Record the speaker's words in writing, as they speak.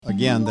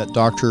again, that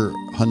Dr.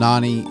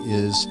 Hanani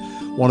is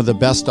one of the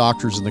best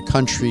doctors in the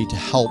country to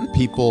help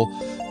people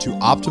to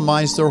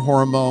optimize their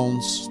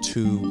hormones,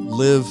 to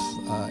live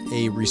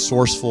a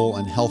resourceful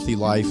and healthy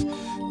life.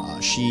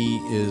 She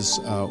is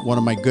one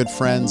of my good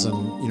friends,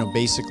 and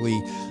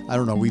basically, I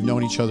don't know, we've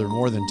known each other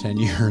more than 10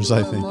 years,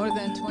 I think. More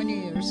than 20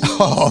 years.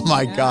 Oh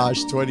my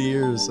gosh, 20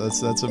 years.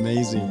 That's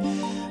amazing.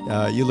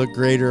 You look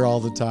greater all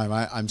the time.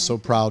 I'm so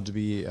proud to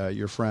be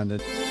your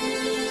friend.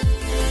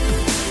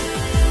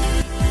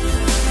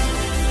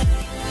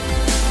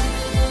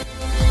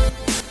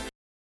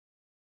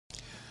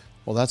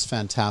 Well, that's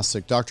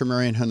fantastic. Dr.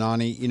 Marian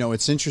Hanani,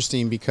 it's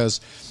interesting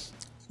because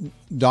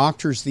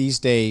doctors these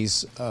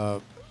days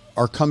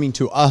are coming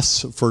to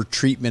us for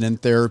treatment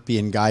and therapy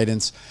and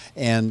guidance,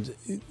 and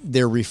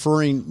they're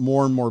referring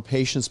more and more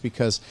patients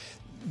because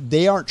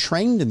they aren't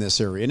trained in this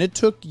area. And it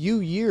took you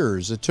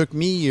years, it took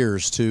me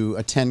years to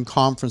attend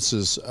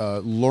conferences,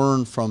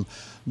 learn from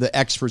the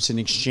experts and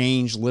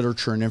exchange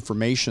literature and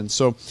information.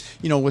 So,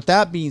 with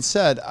that being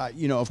said,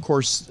 of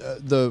course,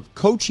 the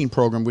coaching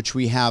program, which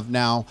we have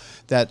now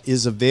that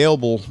is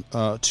available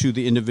to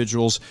the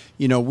individuals,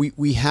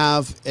 we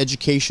have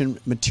education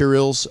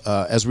materials,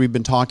 as we've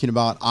been talking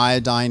about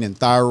iodine and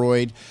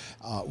thyroid.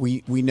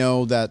 We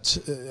know that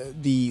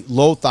the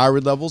low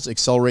thyroid levels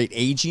accelerate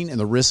aging and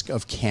the risk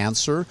of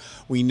cancer.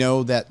 We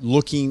know that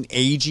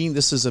aging,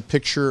 this is a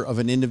picture of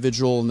an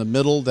individual in the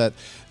middle that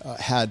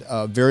had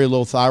very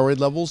low thyroid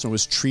levels and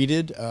was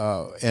treated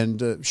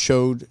and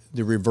showed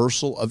the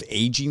reversal of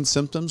aging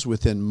symptoms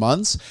within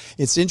months.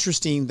 It's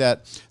interesting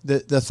that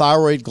the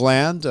thyroid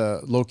gland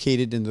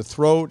located in the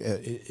throat,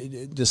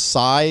 the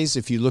size,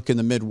 if you look in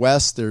the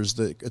Midwest,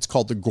 it's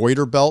called the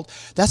goiter belt.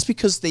 That's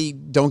because they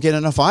don't get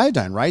enough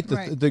iodine, right?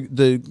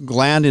 The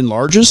gland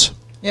enlarges?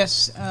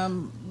 Yes.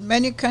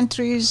 Many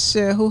countries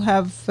who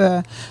have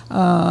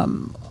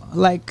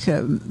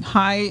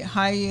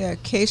high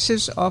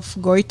cases of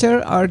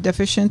goiter are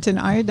deficient in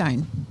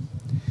iodine.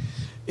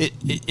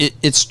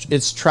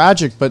 It's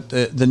tragic, but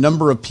the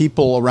number of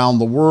people around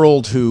the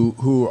world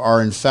who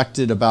are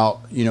infected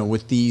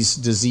with these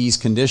disease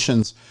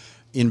conditions,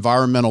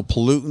 environmental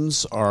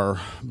pollutants are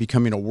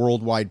becoming a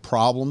worldwide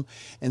problem.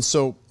 And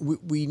so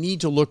we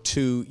need to look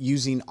to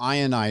using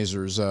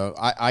ionizers.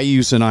 I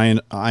use an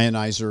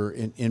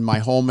ionizer in my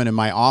home and in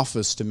my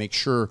office to make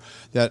sure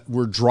that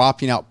we're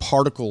dropping out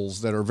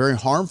particles that are very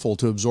harmful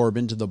to absorb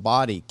into the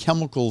body,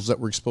 chemicals that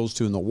we're exposed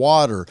to in the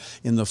water,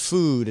 in the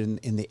food, and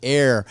in the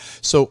air.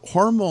 So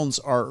hormones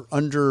are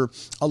under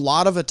a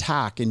lot of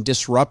attack and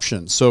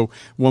disruption. So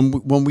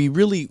when we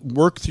really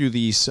work through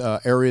these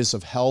areas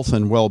of health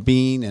and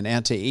well-being and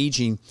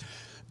anti-aging,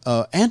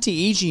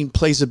 anti-aging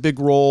plays a big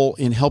role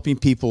in helping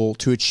people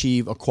to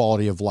achieve a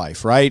quality of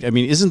life, right? I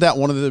mean, isn't that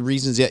one of the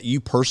reasons that you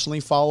personally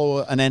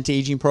follow an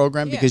anti-aging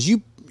program? Yes. Because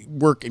you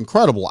work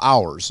incredible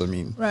hours.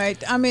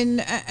 Right.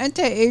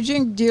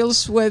 Anti-aging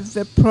deals with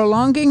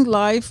prolonging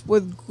life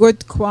with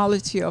good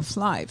quality of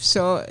life.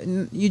 So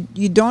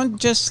you don't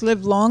just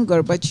live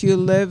longer, but you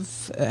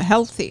live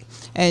healthy,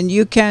 and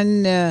you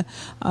can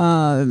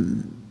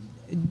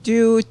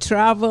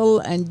travel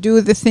and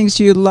do the things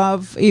you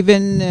love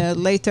even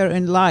later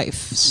in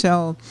life.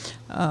 So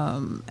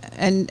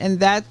and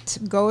that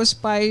goes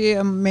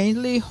by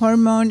mainly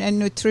hormone and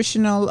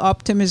nutritional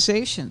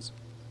optimizations.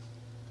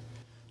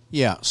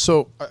 Yeah,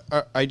 so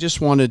I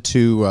just wanted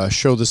to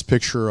show this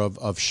picture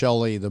of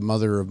Shelley, the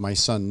mother of my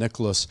son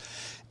Nicholas.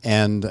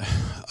 And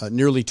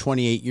nearly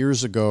 28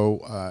 years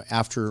ago,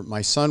 after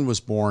my son was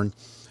born,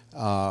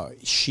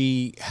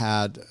 she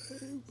had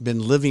been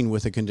living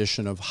with a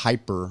condition of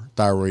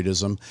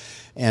hyperthyroidism.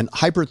 And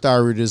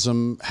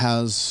hyperthyroidism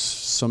has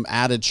some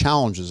added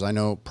challenges. I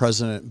know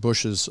President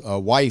Bush's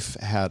wife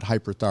had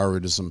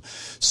hyperthyroidism.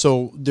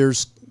 So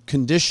there's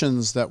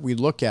conditions that we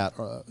look at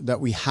that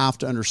we have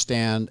to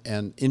understand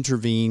and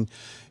intervene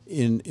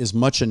in as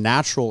much a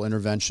natural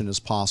intervention as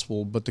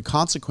possible, but the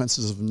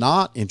consequences of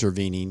not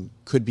intervening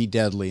could be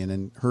deadly. And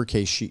in her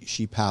case,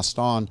 she passed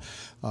on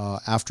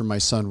after my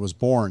son was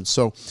born.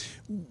 So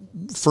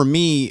for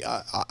me,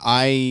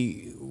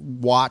 I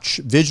watch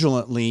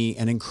vigilantly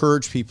and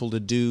encourage people to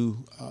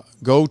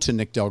go to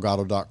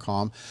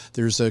nickdelgado.com.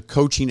 There's a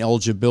coaching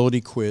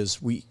eligibility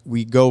quiz.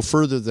 We go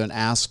further than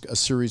ask a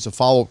series of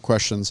follow-up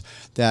questions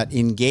that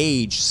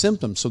engage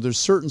symptoms. So there's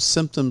certain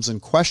symptoms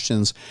and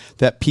questions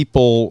that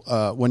people,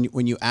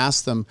 when you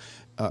ask them,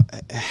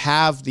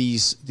 have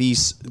these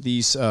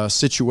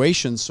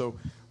situations. So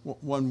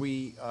when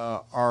we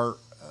are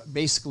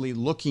basically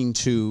looking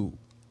to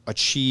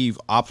achieve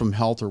optimum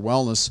health or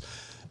wellness,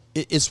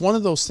 it's one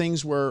of those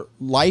things where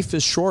life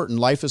is short and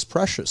life is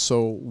precious.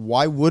 So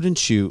why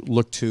wouldn't you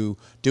look to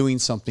doing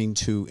something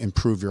to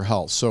improve your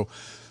health? So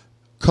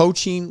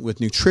coaching with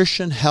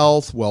nutrition,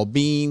 health,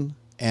 well-being,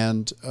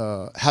 and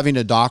having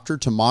a doctor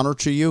to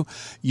monitor you.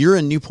 You're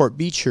in Newport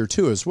Beach here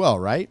too as well,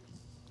 right?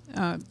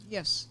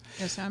 Yes,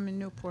 I'm in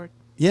Newport.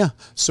 Yeah,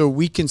 so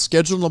we can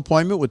schedule an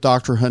appointment with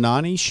Dr.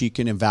 Hanani. She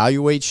can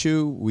evaluate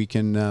you. We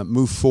can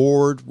move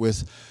forward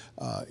with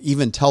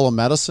even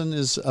telemedicine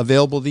is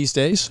available these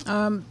days?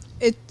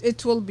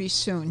 It will be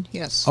soon,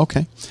 yes.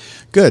 Okay,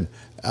 good.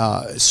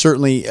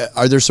 Certainly,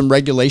 are there some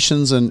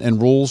regulations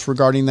and rules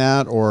regarding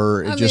that,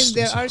 or I mean,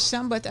 there are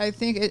some, but I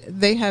think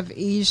they have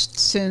eased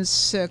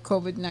since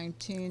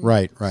COVID-19.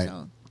 Right. So,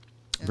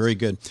 yes. Very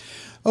good.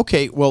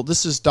 Okay, well,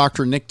 this is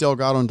Dr. Nick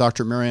Delgado and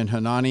Dr. Marian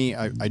Hanani.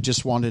 I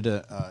just wanted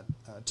to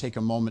take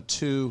a moment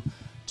to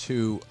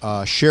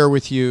share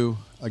with you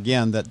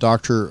again that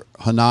Dr.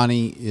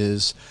 Hanani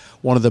is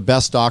one of the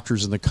best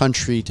doctors in the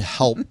country to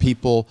help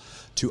people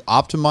to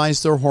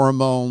optimize their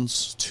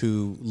hormones,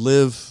 to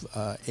live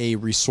a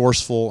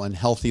resourceful and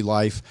healthy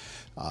life.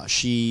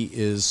 She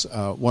is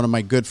one of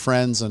my good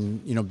friends,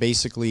 and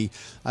basically,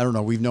 I don't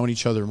know, we've known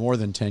each other more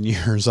than 10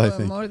 years, I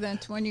think. More than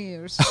 20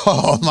 years.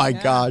 Oh my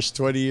gosh,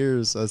 20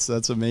 years.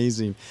 That's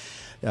amazing.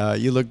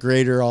 You look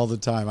greater all the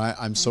time.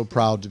 I'm so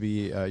proud to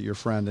be your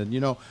friend.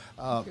 And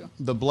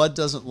the Blood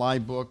Doesn't Lie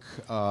book,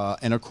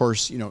 and of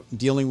course,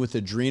 dealing with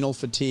adrenal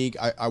fatigue,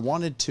 I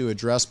wanted to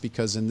address,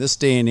 because in this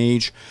day and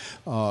age,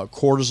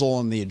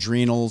 cortisol and the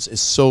adrenals is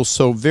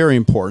so very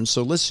important.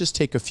 So let's just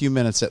take a few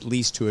minutes at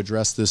least to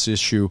address this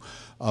issue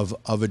of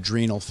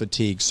adrenal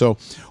fatigue. So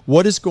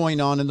what is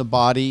going on in the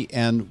body,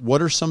 and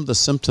what are some of the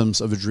symptoms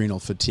of adrenal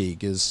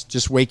fatigue? Is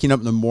just waking up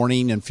in the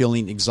morning and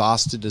feeling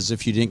exhausted as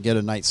if you didn't get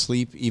a night's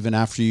sleep even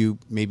after you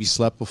maybe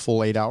slept a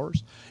full 8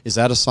 hours? Is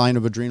that a sign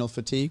of adrenal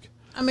fatigue?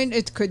 I mean,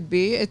 it could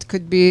be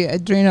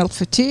adrenal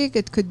fatigue.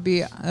 It could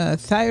be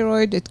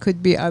thyroid. It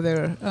could be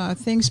other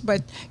things.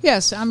 But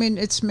yes, I mean,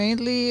 it's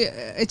mainly,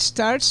 it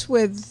starts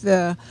with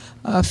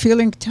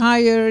feeling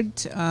tired,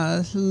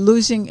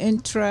 losing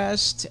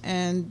interest,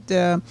 and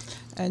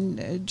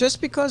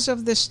just because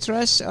of the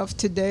stress of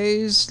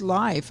today's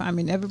life. I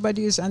mean,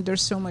 everybody is under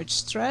so much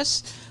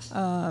stress.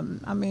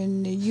 I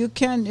mean, you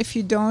can, if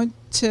you don't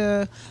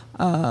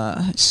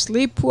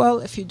sleep well,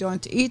 if you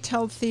don't eat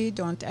healthy,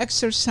 don't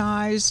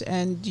exercise,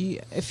 and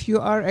if you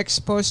are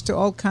exposed to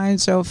all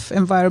kinds of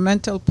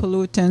environmental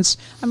pollutants,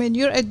 I mean,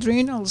 your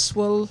adrenals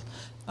will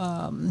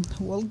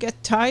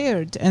get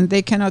tired, and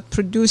they cannot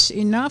produce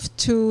enough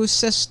to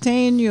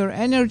sustain your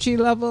energy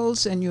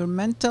levels and your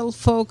mental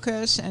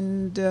focus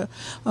and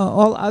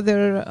all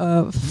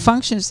other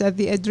functions that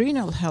the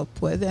adrenal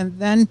help with. And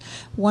then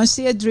once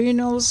the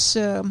adrenals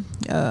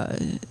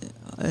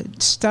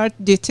start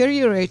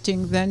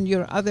deteriorating, then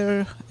your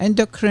other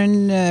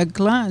endocrine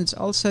glands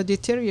also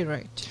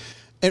deteriorate.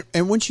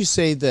 And wouldn't you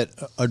say that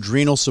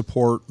adrenal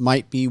support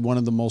might be one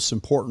of the most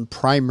important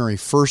primary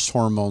first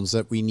hormones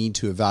that we need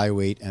to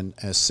evaluate and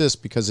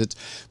assist, because it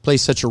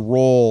plays such a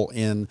role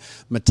in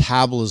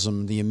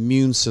metabolism, the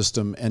immune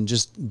system, and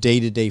just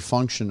day-to-day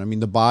function? I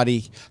mean, the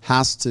body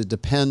has to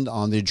depend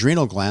on the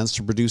adrenal glands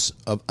to produce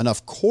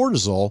enough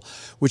cortisol,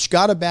 which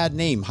got a bad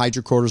name,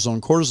 hydrocortisone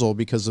and cortisol,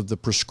 because of the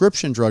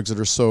prescription drugs that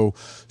are so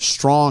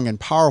strong and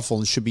powerful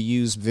and should be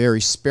used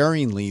very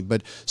sparingly.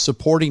 But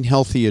supporting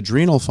healthy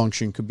adrenal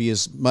function could be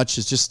as much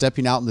as just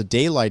stepping out in the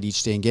daylight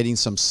each day and getting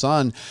some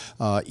sun,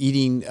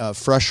 eating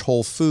fresh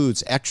whole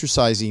foods,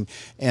 exercising,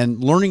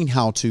 and learning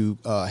how to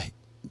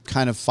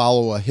kind of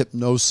follow a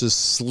hypnosis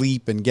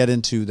sleep and get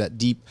into that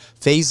deep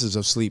phases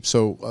of sleep.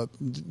 So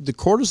the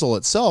cortisol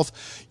itself,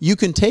 you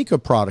can take a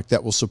product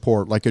that will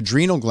support, like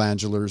adrenal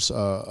glandulars,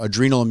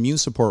 adrenal immune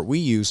support we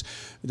use,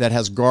 that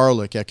has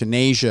garlic,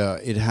 echinacea.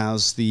 It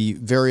has the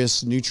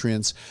various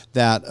nutrients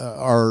that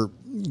are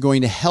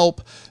going to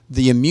help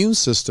the immune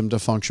system to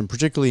function,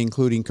 particularly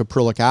including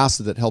caprylic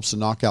acid that helps to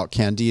knock out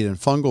candida and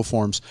fungal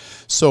forms.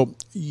 So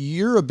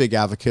you're a big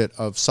advocate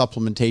of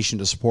supplementation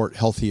to support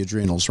healthy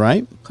adrenals,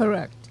 right?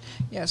 Correct.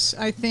 Yes,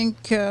 I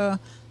think,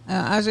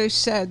 as I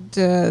said,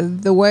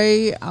 the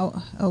way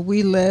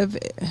we live,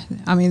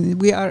 I mean,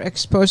 we are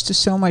exposed to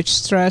so much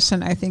stress,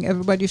 and I think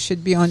everybody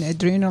should be on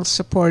adrenal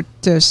support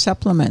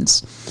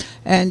supplements.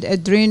 And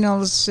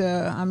adrenals,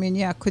 I mean,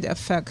 yeah, could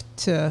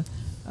affect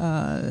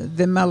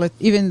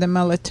even the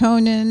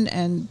melatonin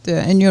and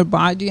in your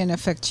body, and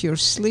affect your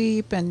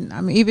sleep. And I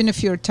mean, even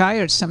if you're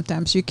tired,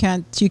 sometimes you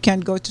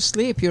can't go to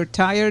sleep. You're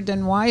tired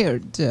and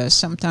wired.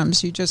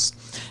 Sometimes you just,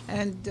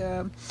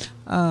 and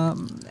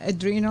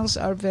adrenals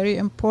are very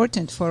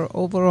important for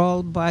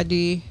overall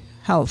body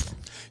health,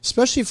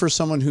 especially for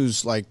someone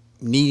who's like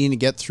needing to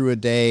get through a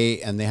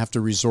day and they have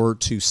to resort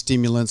to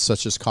stimulants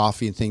such as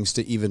coffee and things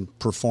to even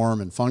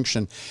perform and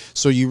function.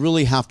 So you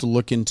really have to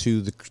look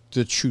into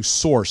the true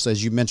source,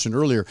 as you mentioned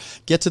earlier.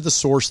 Get to the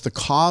source, the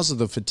cause of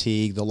the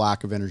fatigue, the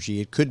lack of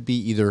energy. It could be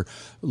either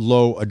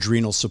low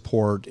adrenal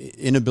support,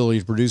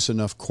 inability to produce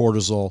enough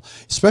cortisol,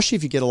 especially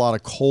if you get a lot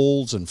of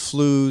colds and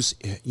flus.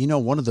 You know,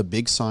 one of the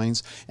big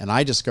signs, and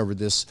I discovered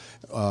this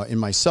in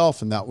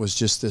myself, and that was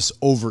just this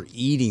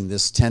overeating,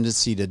 this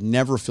tendency to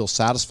never feel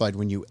satisfied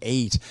when you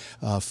ate.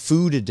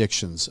 food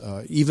addictions,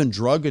 even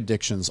drug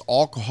addictions,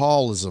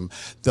 alcoholism.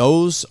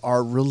 Those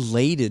are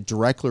related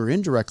directly or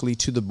indirectly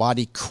to the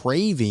body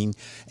craving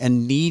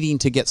and needing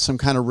to get some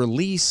kind of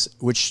release,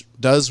 which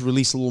does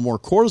release a little more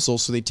cortisol,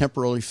 so they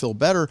temporarily feel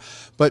better.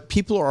 But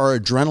people are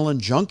adrenaline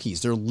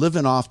junkies. They're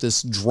living off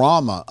this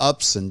drama,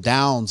 ups and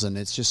downs, and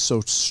it's just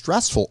so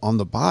stressful on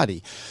the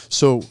body.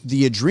 So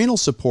the adrenal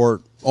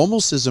support,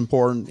 almost as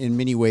important in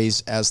many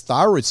ways as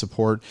thyroid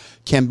support,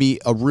 can be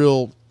a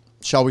real,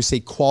 shall we say,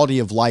 quality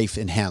of life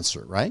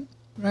enhancer, right?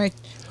 Right,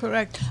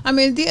 correct. I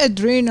mean, the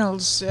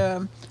adrenals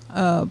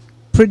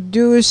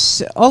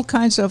produce all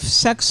kinds of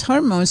sex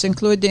hormones,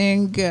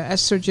 including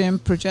estrogen,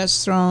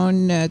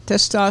 progesterone,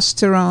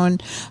 testosterone,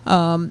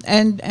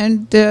 and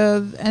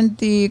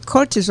the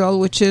cortisol,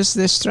 which is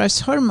the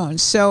stress hormone.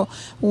 So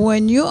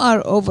when you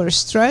are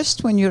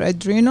overstressed, when your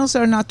adrenals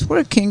are not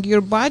working,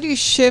 your body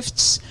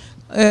shifts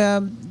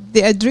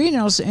the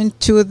adrenals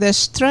into the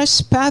stress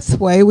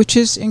pathway, which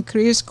is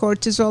increased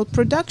cortisol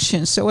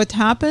production. So what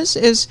happens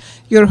is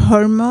your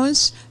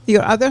hormones,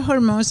 your other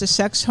hormones, the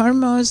sex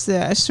hormones, the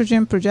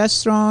estrogen,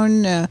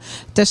 progesterone,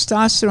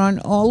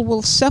 testosterone, all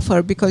will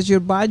suffer because your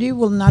body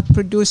will not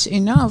produce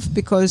enough,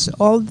 because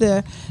all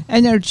the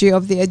energy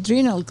of the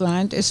adrenal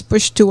gland is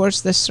pushed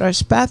towards the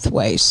stress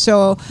pathway.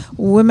 So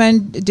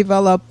women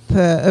develop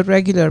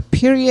irregular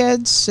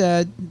periods,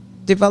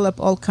 develop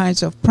all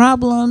kinds of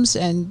problems,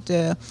 and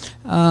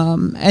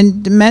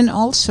men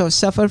also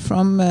suffer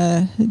from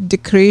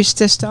decreased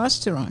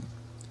testosterone.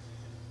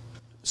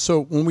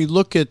 So when we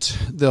look at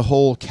the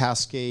whole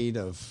cascade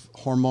of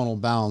hormonal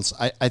balance,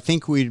 I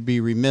think we'd be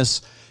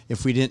remiss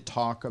if we didn't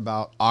talk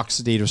about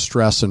oxidative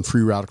stress and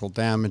free radical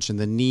damage and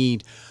the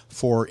need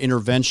for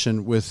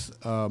intervention with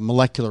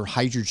molecular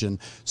hydrogen.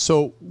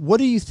 So what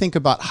do you think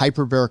about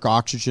hyperbaric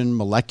oxygen,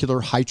 molecular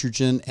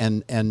hydrogen,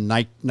 and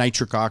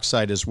nitric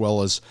oxide, as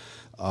well as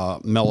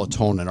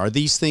melatonin? Are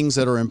these things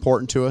that are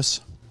important to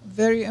us?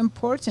 Very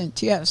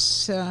important,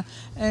 yes. I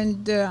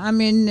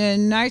mean,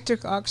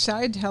 nitric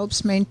oxide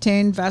helps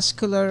maintain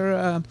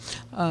vascular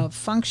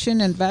function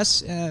and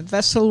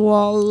vessel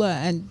wall,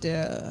 and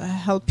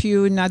help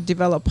you not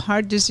develop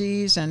heart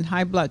disease and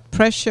high blood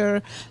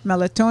pressure.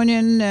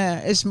 Melatonin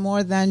is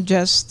more than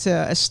just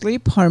a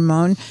sleep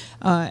hormone.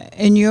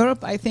 In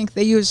Europe, I think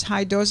they use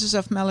high doses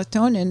of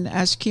melatonin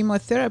as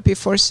chemotherapy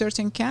for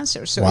certain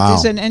cancers. So wow. It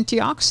is an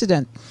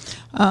antioxidant.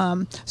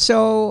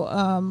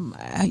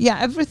 Yeah,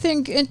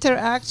 everything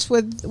interacts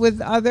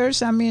with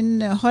others. I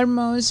mean,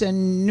 hormones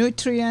and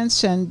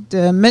nutrients and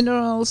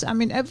minerals. I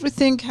mean,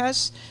 everything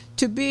has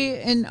to be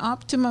in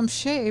optimum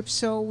shape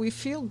so we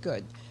feel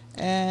good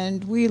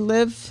and we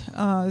live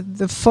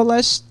the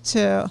fullest.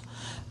 I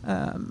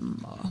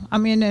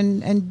mean,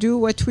 and do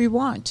what we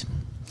want.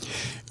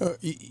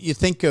 You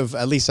think of,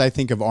 at least I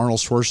think of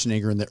Arnold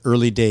Schwarzenegger in the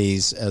early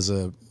days as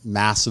a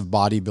massive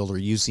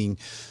bodybuilder using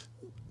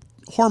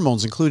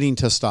hormones, including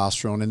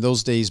testosterone. In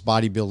those days,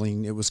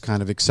 bodybuilding, it was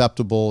kind of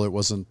acceptable. It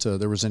wasn't,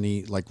 there was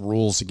any like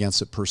rules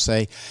against it per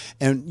se.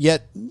 And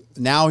yet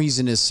now he's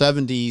in his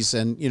 70s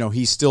and, you know,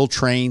 he still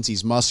trains,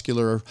 he's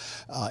muscular.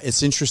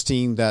 It's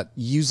interesting that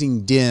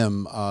using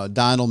DIM,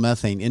 dianyl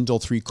methane,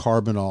 indole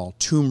 3-carbinol,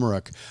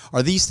 turmeric,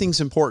 are these things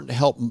important to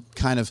help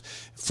kind of,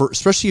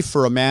 especially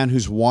for a man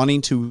who's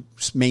wanting to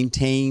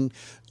maintain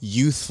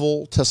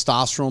youthful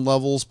testosterone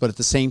levels, but at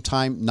the same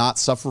time not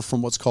suffer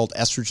from what's called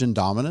estrogen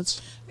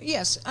dominance?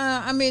 Yes,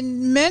 I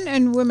mean, men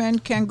and women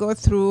can go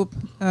through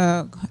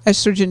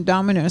estrogen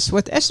dominance.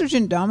 What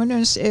estrogen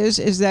dominance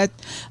is that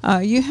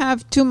you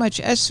have too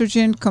much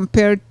estrogen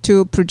compared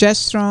to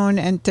progesterone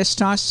and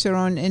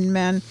testosterone in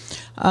men.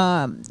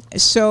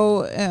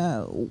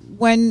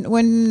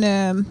 When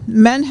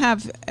men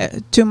have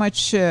too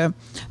much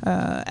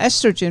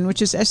estrogen,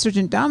 which is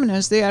estrogen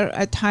dominance, they are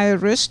at higher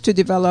risk to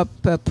develop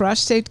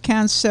prostate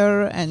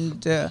cancer,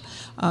 and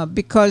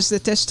because the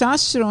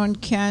testosterone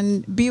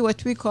can be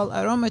what we call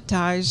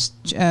aromatized,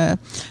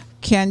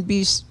 can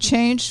be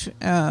changed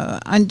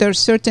under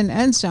certain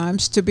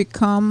enzymes to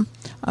become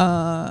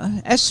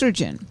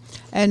estrogen.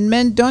 And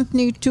men don't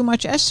need too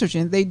much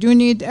estrogen. They do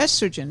need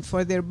estrogen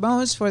for their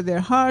bones, for their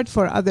heart,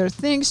 for other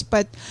things,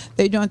 but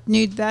they don't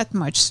need that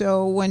much.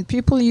 So when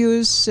people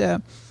use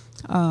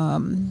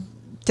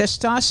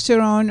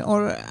testosterone,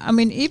 or I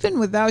mean, even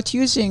without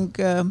using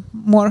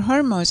more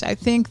hormones, I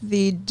think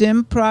the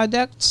DIM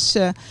products,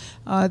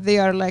 they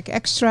are like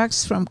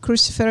extracts from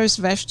cruciferous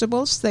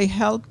vegetables. They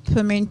help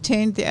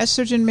maintain the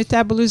estrogen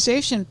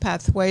metabolization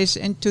pathways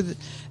into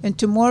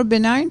more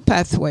benign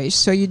pathways,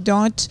 so you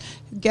don't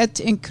get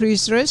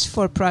increased risk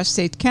for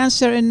prostate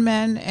cancer in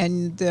men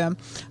and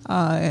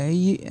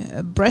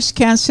breast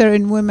cancer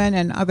in women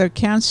and other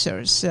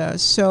cancers.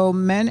 So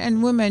men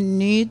and women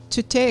need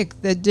to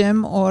take the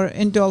DIM or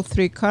indole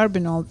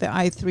 3-carbinol, the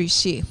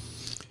I3C.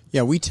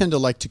 Yeah, we tend to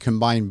like to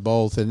combine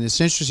both. And it's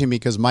interesting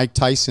because Mike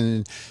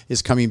Tyson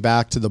is coming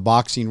back to the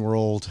boxing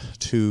world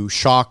to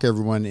shock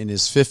everyone in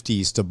his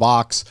 50s to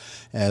box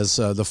as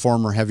the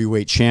former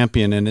heavyweight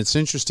champion. And it's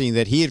interesting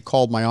that he had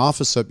called my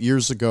office up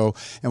years ago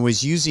and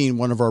was using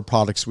one of our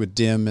products with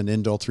DIM and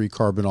Indol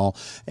 3-Carbinol.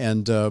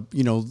 And,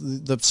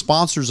 the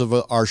sponsors of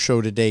our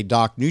show today,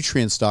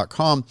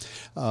 DocNutrients.com,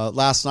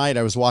 last night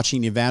I was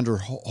watching Evander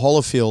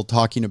Holyfield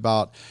talking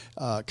about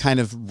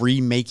kind of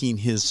remaking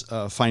his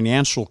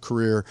financial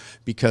career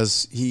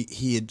because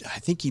he had, I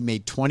think he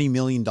made $20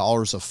 million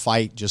a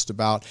fight just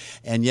about,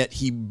 and yet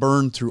he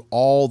burned through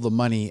all the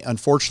money.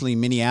 Unfortunately,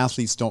 many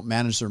athletes don't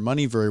manage their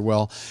money very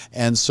well,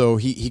 and so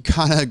he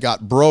kind of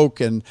got broke,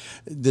 and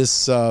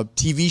this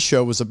TV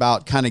show was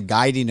about kind of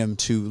guiding him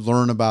to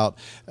learn about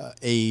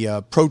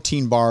a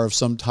protein bar of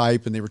some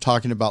type, and they were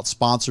talking about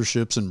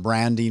sponsorships and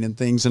branding and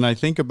things. And I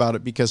think about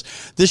it because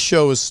this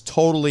show is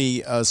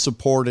totally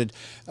supported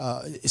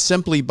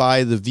simply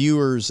by the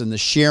viewers and the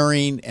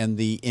sharing and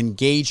the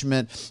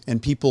engagement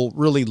and people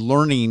really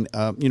learning,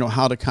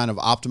 how to kind of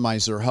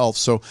optimize their health.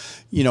 So,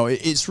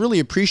 it's really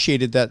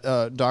appreciated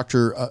that,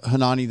 Dr.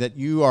 Hanani, that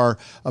you are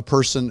a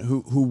person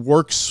who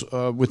works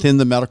within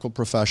the medical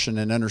profession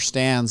and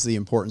understands the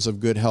importance of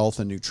good health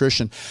and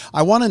nutrition.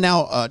 I want to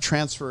now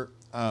transfer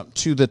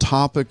to the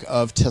topic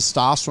of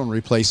testosterone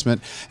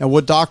replacement and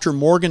what Dr.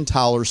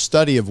 Morgentaler's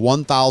study of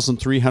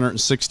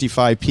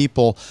 1,365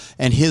 people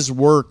and his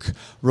work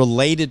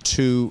related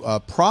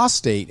to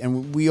prostate.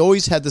 And we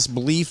always had this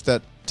belief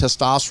that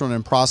testosterone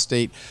and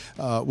prostate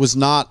was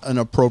not an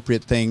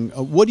appropriate thing.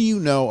 What do you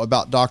know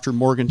about Dr.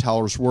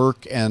 Morgentaler's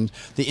work and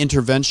the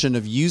intervention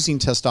of using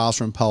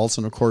testosterone pellets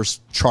and, of course,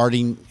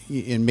 charting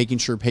and making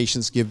sure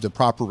patients give the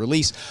proper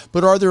release?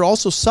 But are there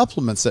also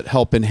supplements that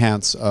help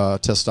enhance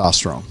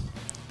testosterone?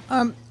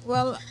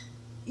 Well,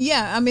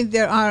 yeah, I mean,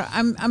 there are.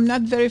 I'm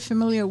not very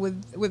familiar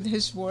with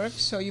his work,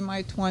 so you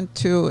might want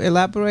to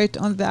elaborate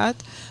on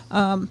that.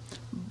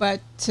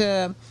 But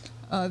there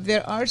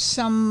are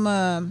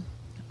some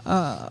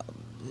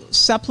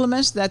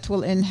supplements that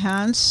will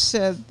enhance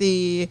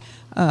the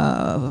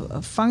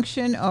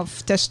function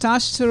of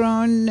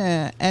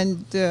testosterone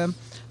and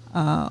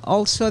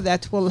also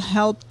that will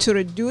help to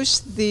reduce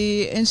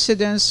the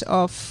incidence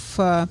of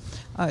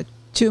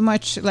too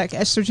much like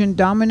estrogen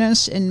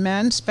dominance in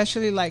men,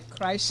 especially like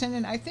chrysin.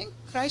 And I think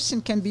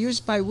chrysin can be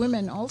used by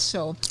women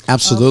also.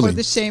 Absolutely. For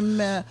the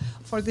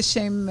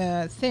same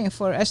thing,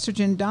 for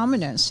estrogen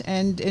dominance.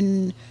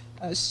 And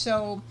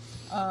so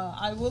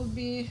I will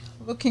be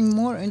looking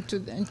more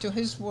into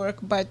his work,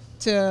 but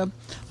I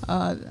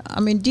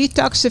mean,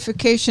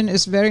 detoxification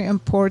is very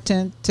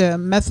important.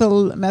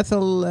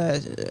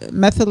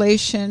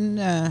 Methylation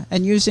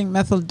and using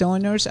methyl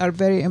donors are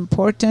very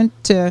important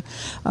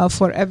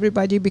for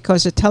everybody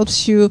because it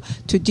helps you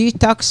to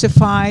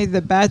detoxify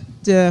the bad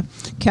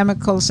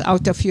chemicals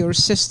out of your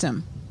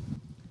system.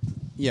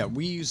 Yeah,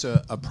 we use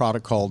a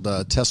product called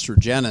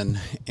Testrogenin,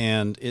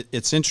 and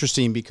it's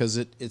interesting because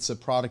it's a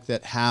product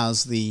that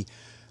has the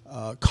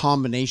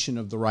combination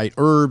of the right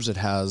herbs. It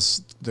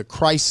has the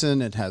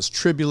chrysin, it has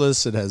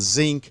tribulus, it has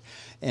zinc,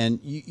 and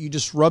you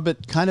just rub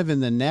it kind of in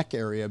the neck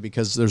area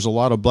because there's a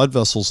lot of blood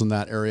vessels in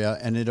that area,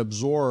 and it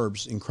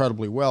absorbs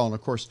incredibly well. And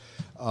of course,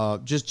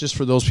 just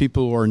for those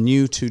people who are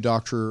new to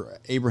Dr.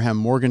 Abraham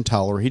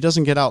Morgentaler, he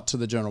doesn't get out to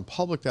the general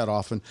public that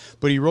often,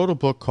 but he wrote a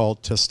book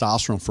called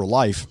Testosterone for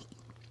Life.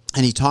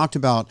 And he talked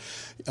about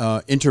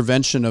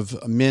intervention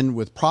of men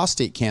with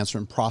prostate cancer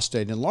and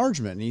prostate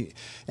enlargement.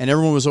 And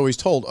everyone was always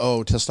told,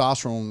 oh,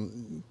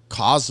 testosterone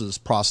causes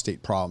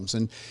prostate problems.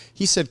 And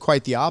he said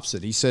quite the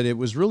opposite. He said it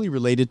was really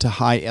related to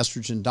high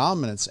estrogen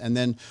dominance. And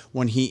then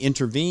when he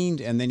intervened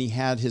and then he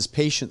had his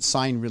patients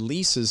sign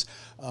releases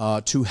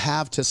to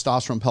have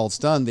testosterone pellets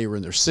done, they were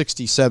in their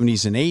 60s,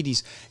 70s, and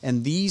 80s.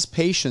 And these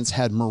patients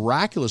had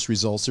miraculous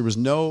results. There was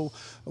no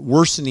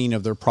worsening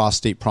of their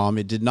prostate problem.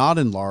 It did not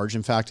enlarge.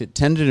 In fact, it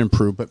tended to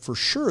improve, but for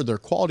sure their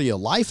quality of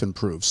life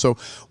improved. So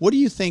what do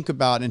you think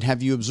about, and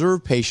have you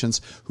observed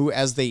patients who,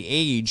 as they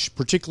age,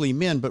 particularly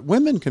men, but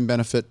women can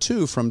benefit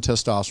too from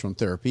testosterone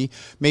therapy?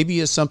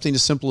 Maybe as something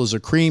as simple as a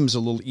cream is a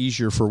little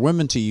easier for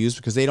women to use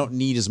because they don't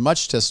need as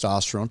much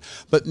testosterone.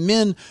 But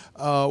men,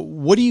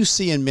 what do you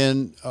see in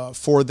men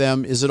for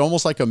them? Is it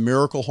almost like a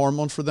miracle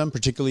hormone for them,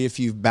 particularly if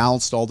you've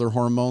balanced all their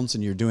hormones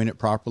and you're doing it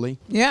properly?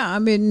 Yeah, I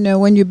mean,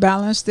 when you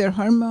balance their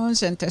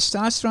hormones and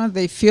testosterone,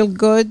 they feel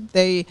good.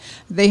 They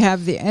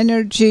have the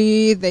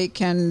energy. They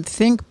can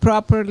think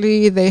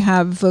properly. They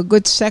have a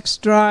good sex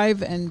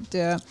drive, and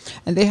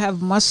they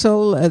have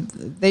muscle.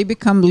 They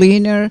become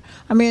leaner.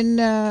 I mean,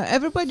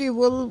 everybody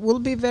will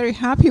be very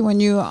happy when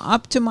you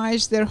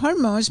optimize their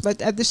hormones.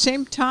 But at the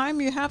same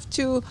time, you have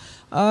to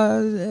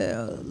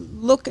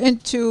look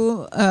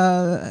into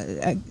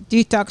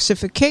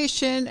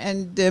detoxification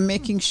and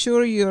making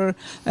sure you're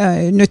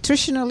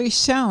nutritionally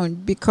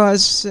sound,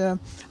 because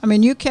I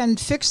mean, you can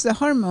fix the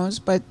hormones,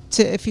 but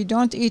if you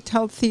don't eat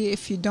healthy,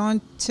 if you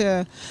don't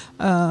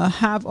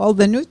have all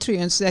the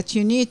nutrients that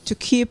you need to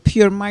keep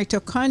your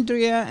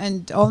mitochondria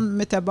and all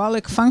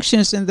metabolic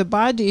functions in the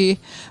body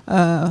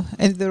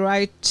in the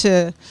right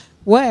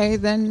way,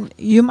 then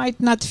you might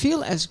not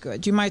feel as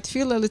good. You might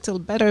feel a little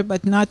better,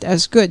 but not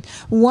as good.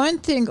 One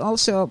thing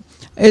also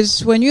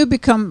is when you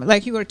become,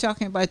 like you were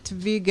talking about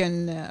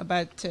vegan,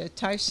 about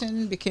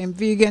Tyson became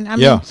vegan. I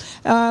mean,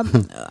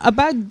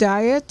 about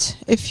diet,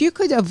 if you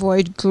could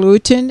avoid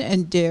gluten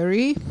and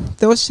dairy,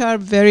 those are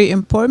very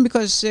important,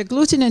 because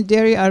gluten and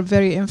dairy are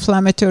very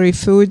inflammatory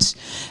foods,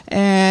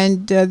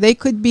 and they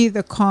could be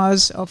the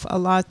cause of a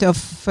lot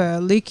of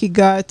leaky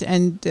gut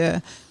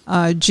and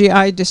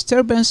GI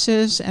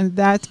disturbances, and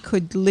that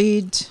could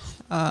lead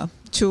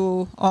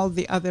to all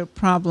the other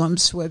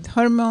problems with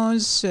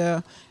hormones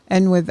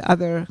and with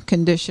other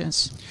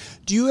conditions.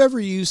 Do you ever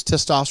use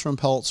testosterone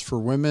pellets for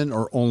women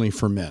or only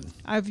for men?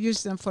 I've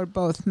used them for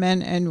both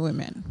men and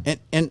women.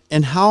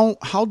 And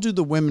how do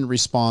the women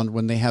respond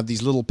when they have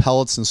these little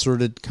pellets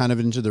inserted kind of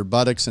into their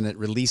buttocks and it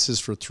releases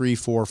for 3,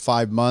 4,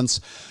 5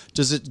 months?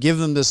 Does it give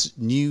them this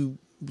new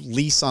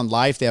lease on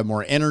life? They have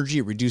more energy.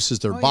 It reduces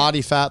their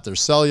body fat, their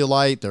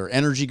cellulite, their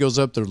energy goes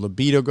up, their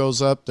libido goes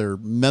up, their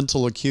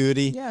mental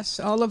acuity. Yes,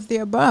 all of the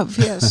above.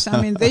 Yes,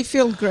 I mean, they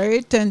feel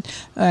great, and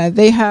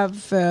they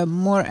have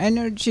more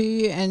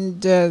energy, and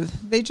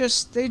they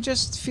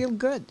just feel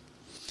good.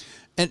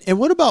 And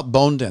what about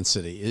bone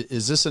density?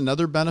 Is this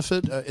another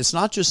benefit? It's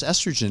not just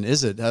estrogen,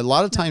 is it? A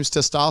lot of times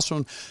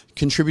testosterone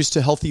contributes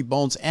to healthy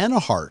bones and a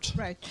heart.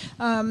 Right.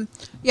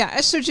 Yeah,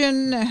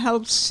 estrogen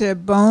helps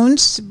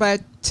bones,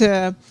 but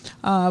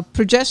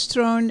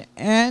progesterone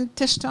and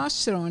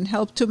testosterone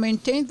help to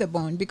maintain the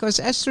bone, because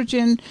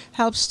estrogen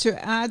helps to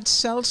add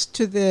cells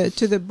to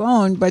the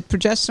bone, but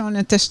progesterone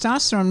and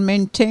testosterone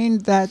maintain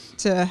that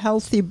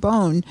healthy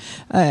bone.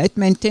 It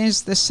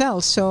maintains the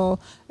cells, so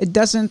it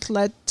doesn't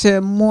let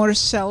more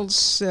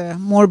cells,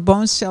 more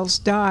bone cells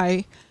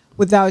die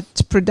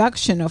without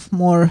production of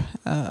more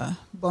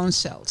bone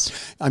cells.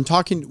 I'm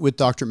talking with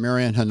Dr.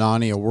 Marian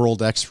Hanani, a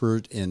world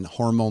expert in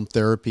hormone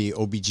therapy,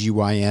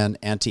 OBGYN,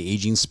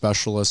 anti-aging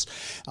specialist.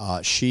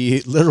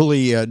 She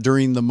literally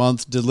during the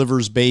month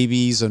delivers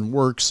babies and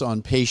works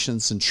on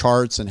patients and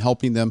charts and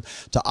helping them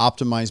to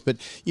optimize. But,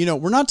 you know,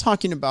 we're not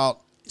talking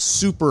about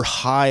super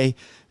high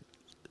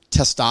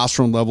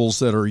testosterone levels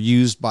that are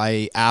used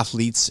by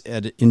athletes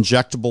at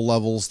injectable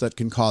levels that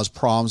can cause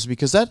problems,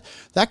 because that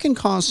can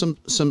cause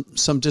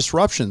some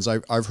disruptions.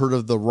 I've heard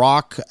of The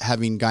Rock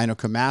having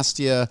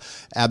gynecomastia,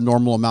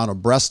 abnormal amount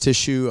of breast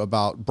tissue,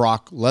 about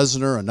Brock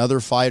Lesnar,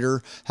 another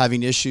fighter,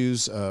 having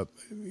issues.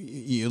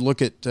 You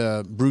look at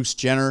Bruce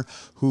Jenner,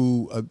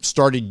 who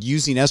started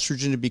using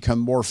estrogen to become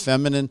more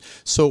feminine.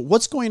 So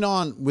what's going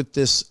on with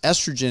this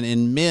estrogen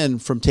in men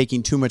from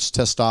taking too much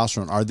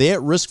testosterone? Are they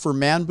at risk for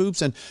man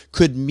boobs? And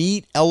could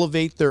meat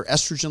elevate their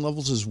estrogen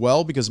levels as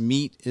well? Because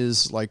meat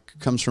is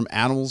comes from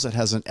animals that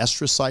has an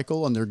estrous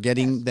cycle, and they're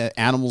getting the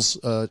animals'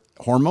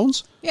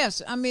 hormones?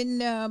 Yes, I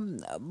mean,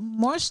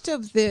 most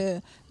of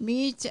the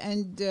meat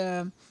and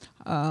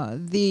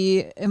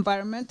the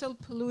environmental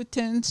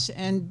pollutants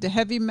and the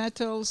heavy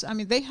metals, I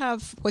mean, they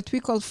have what we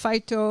call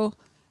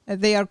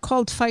they are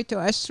called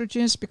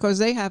phytoestrogens because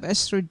they have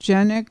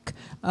estrogenic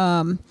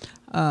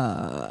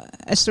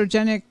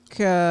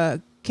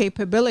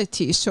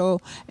capability. So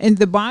in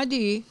the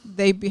body,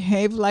 they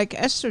behave like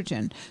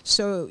estrogen.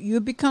 So you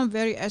become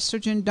very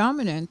estrogen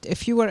dominant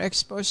if you were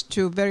exposed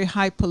to very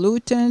high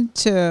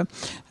pollutant,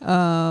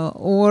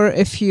 or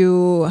if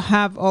you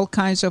have all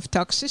kinds of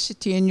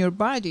toxicity in your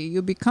body,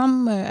 you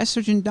become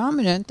estrogen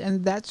dominant.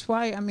 And that's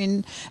why, I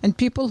mean, and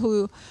people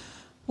who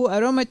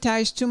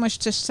aromatize too much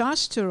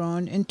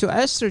testosterone into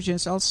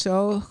estrogens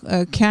also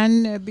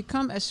can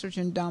become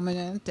estrogen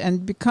dominant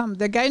and become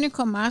the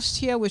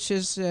gynecomastia, which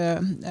is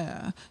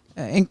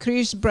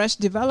increased breast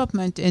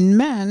development in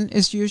men,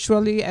 is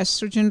usually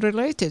estrogen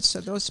related.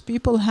 So those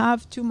people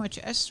have too much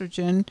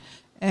estrogen,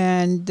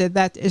 and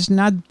that is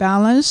not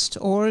balanced,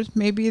 or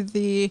maybe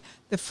the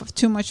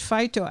too much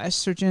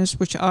phytoestrogens,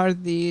 which are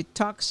the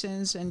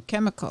toxins and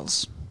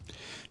chemicals.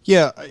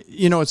 Yeah,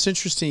 you know, it's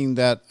interesting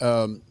that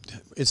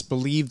it's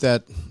believed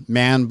that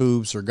man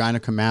boobs or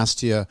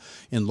gynecomastia,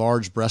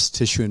 enlarged breast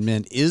tissue in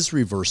men, is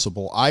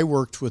reversible. I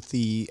worked with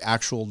the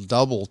actual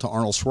double to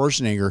Arnold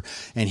Schwarzenegger,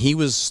 and he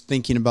was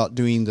thinking about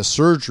doing the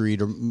surgery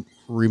to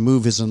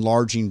remove his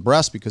enlarging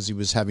breast because he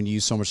was having to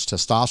use so much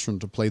testosterone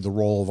to play the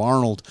role of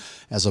Arnold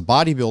as a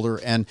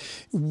bodybuilder. And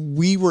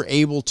we were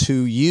able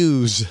to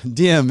use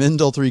DIM,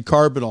 indole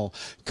 3-carbinol,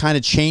 kind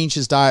of change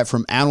his diet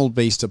from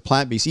animal-based to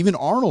plant-based. Even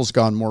Arnold's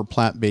gone more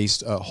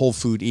plant-based, whole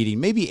food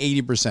eating, maybe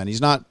 80%. He's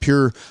not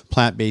pure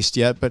plant-based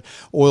yet, but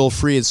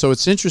oil-free. And so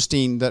it's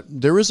interesting that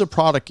there is a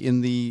product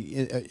in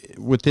the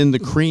within the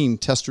cream,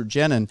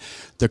 testosterone,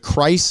 the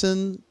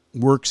chrysin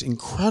works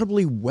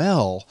incredibly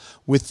well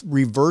with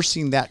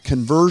reversing that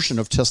conversion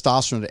of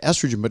testosterone to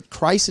estrogen, but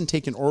Chrysin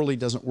taken orally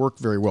doesn't work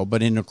very well.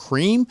 But in a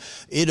cream,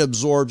 it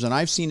absorbs, and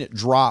I've seen it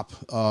drop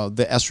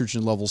the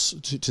estrogen levels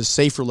to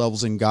safer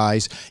levels in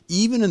guys,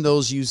 even in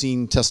those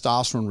using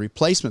testosterone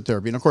replacement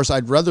therapy. And of course,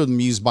 I'd rather them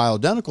use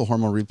bioidentical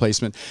hormone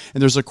replacement.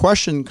 And there's a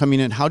question coming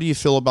in, how do you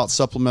feel about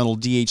supplemental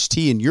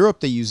DHT? In Europe,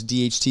 they use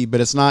DHT, but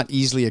it's not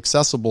easily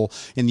accessible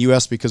in the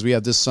US because we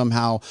have this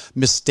somehow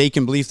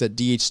mistaken belief that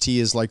DHT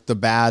is like the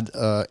bad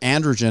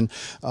androgen.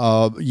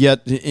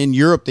 Yet in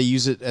Europe, they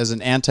use it as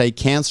an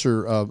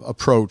anti-cancer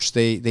approach.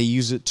 They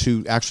use it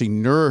to actually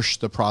nourish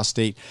the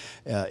prostate.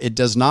 It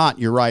does not,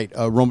 you're right,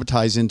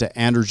 aromatize into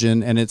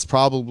androgen, and it's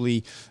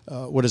probably,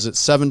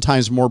 7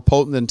 times more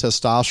potent than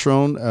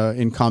testosterone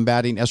in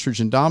combating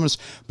estrogen dominance.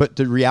 But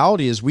the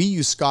reality is we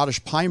use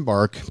Scottish pine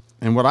bark,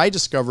 and what I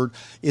discovered,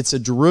 it's a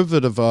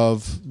derivative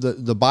of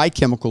the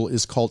biochemical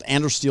is called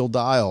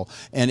androstenediol,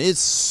 and it's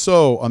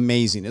so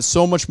amazing. It's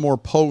so much more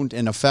potent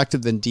and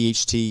effective than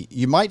DHT.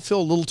 You might feel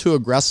a little too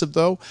aggressive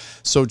though,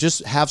 so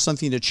just have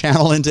something to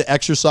channel into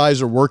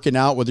exercise or working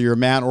out, whether you're a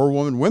man or a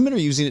woman. Women are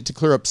using it to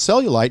clear up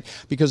cellulite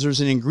because there's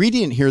an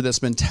ingredient here that's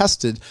been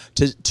tested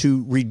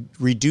to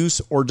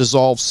reduce or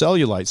dissolve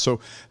cellulite.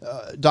 So,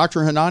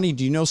 Dr. Hanani,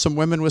 do you know some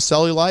women with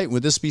cellulite?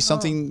 Would this be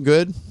something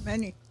good?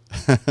 Many.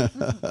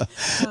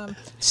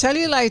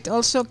 Cellulite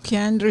also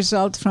can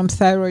result from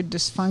thyroid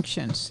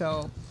dysfunction,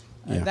 so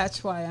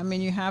that's why, I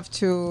mean, you have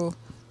to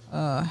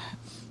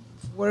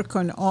work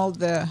on all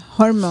the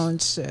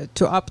hormones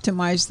to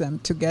optimize them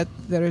to get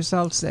the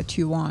results that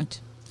you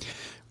want.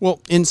 Well,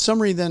 in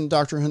summary then,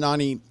 Dr.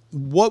 Hanani,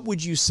 what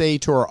would you say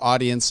to our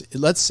audience?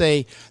 Let's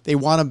say they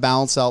want to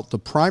balance out the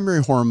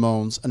primary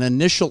hormones, an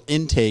initial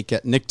intake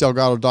at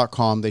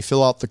nickdelgado.com. They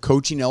fill out the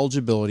coaching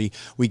eligibility.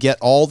 We get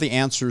all the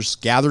answers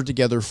gathered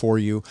together for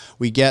you.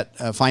 We get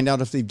find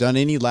out if they've done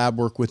any lab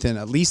work within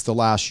at least the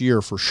last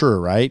year for sure,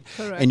 right?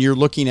 Correct. And you're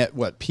looking at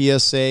what,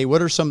 PSA?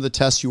 What are some of the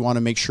tests you want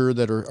to make sure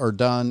that are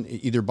done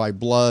either by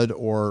blood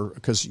or,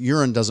 because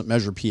urine doesn't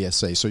measure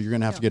PSA, so you're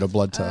going to have to get a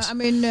blood test.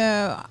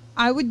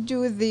 I would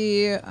do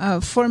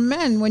for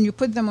men, when you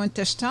put them on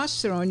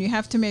testosterone, you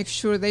have to make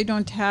sure they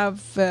don't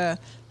have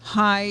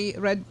high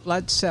red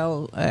blood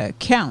cell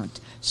count.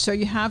 So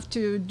you have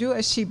to do a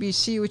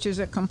CBC, which is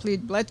a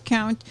complete blood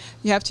count.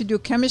 You have to do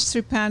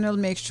chemistry panel,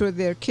 make sure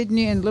their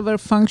kidney and liver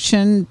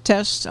function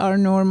tests are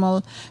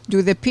normal.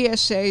 Do the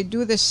PSA,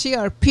 do the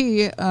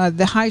CRP,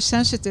 the high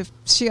sensitive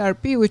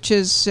CRP, which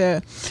is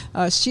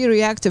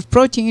C-reactive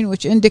protein,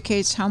 which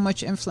indicates how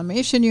much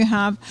inflammation you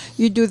have.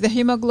 You do the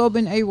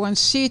hemoglobin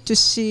A1C to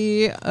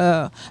see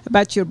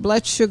about your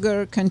blood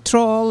sugar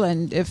control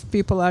and if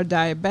people are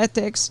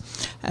diabetics.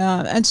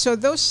 And so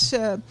those...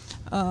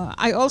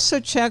 I also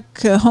check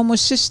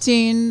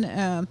homocysteine.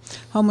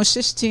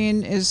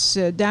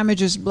 Homocysteine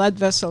damages blood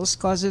vessels,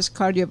 causes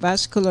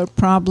cardiovascular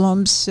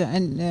problems,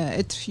 and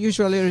it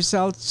usually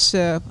results,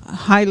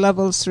 high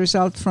levels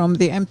result from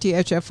the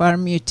MTHFR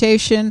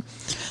mutation.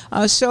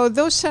 So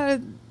those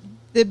are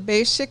the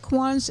basic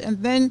ones,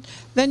 and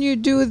then you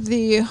do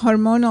the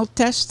hormonal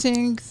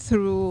testing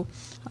through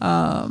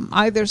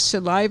either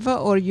saliva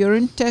or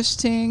urine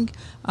testing.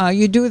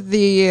 You do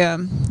the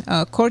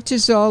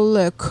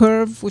cortisol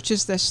curve, which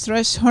is the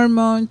stress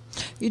hormone.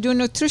 You do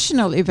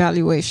nutritional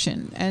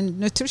evaluation, and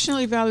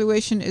nutritional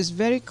evaluation is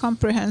very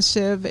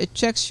comprehensive. It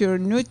checks your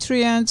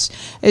nutrients.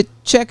 It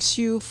checks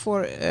you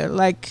for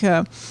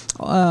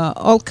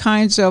all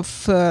kinds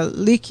of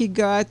leaky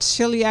gut,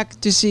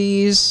 celiac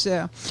disease.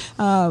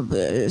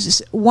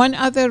 One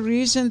other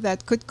reason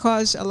that could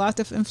cause a lot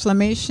of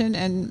inflammation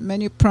and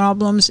many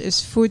problems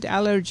is food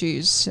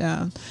allergies.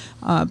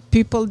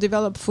 People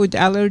develop food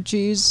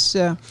allergies,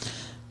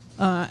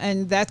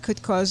 and that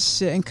could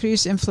cause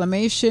increased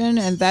inflammation,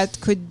 and that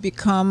could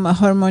become a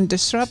hormone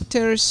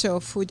disruptor, so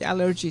food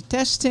allergy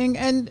testing.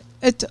 And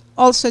it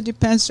also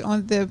depends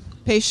on the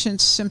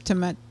patient's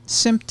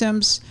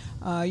symptoms.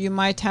 You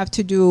might have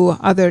to do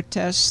other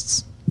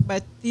tests,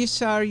 but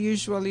these are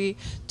usually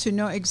to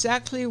know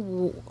exactly,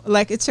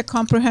 it's a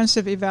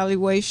comprehensive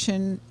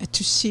evaluation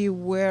to see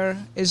where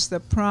is the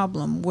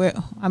problem,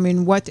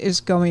 what is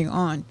going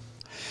on.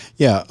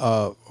 Yeah,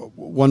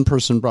 one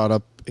person brought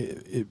up,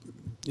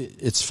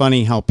 it's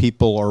funny how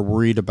people are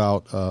worried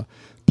about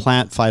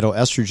plant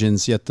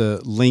phytoestrogens, yet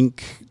the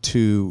link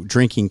to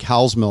drinking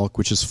cow's milk,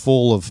 which is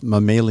full of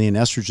mammalian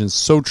estrogens,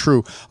 so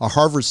true. A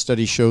Harvard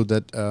study showed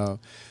that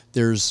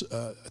there's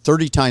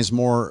 30 times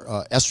more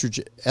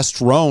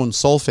estrone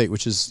sulfate,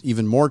 which is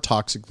even more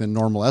toxic than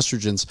normal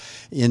estrogens,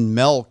 in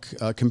milk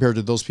compared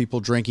to those people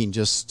drinking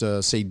just,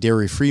 say,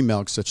 dairy-free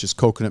milk, such as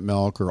coconut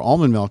milk or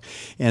almond milk.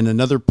 And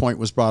another point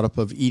was brought up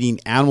of eating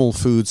animal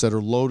foods that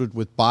are loaded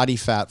with body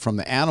fat from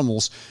the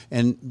animals,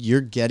 and you're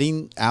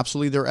getting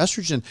absolutely their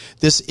estrogen.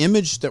 This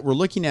image that we're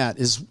looking at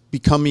is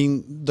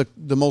becoming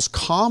the most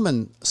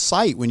common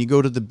sight when you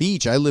go to the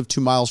beach. I live 2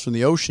 miles from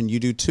the ocean. You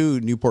do too,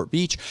 Newport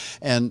Beach.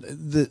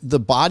 And the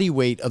body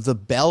weight of the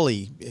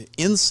belly,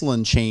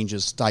 insulin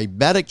changes,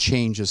 diabetic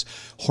changes,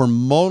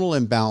 hormonal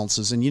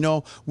imbalances. And, you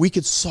know, we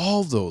could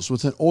solve those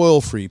with an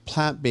oil-free,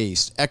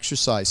 plant-based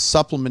exercise,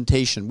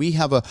 supplementation. We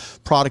have a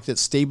product that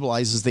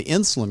stabilizes the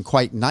insulin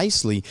quite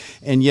nicely.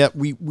 And yet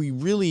we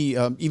really,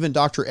 even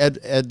Dr.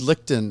 Ed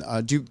Lichten,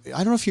 I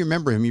don't know if you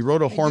remember him, he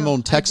wrote a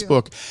hormone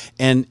textbook,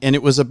 and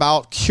it was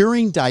about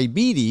curing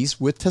diabetes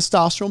with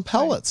testosterone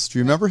pellets. Do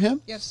you remember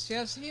him? Yes,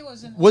 he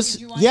was an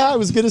OBGYN. Yeah, I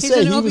was going to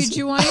say. He's an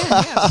OBGYN,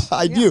 yes.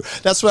 I do.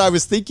 That's what I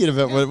was thinking of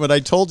it when I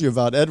told you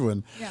about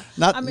Edwin. Yeah.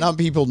 Not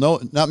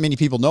many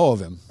people know of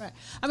him. Right.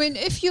 I mean,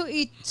 if you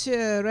eat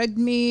red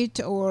meat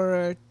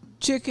or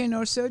chicken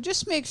or so,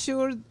 just make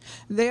sure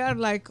they are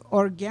like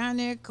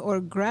organic or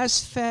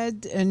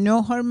grass-fed and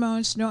no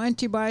hormones, no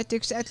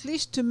antibiotics, at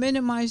least to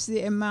minimize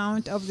the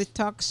amount of the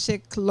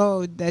toxic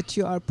load that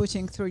you are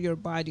putting through your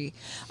body.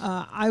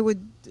 I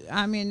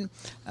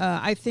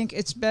think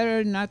it's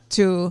better not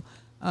to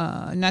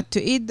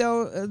eat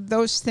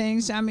those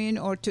things,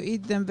 or to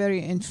eat them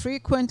very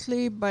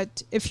infrequently.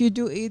 But if you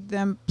do eat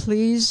them,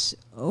 please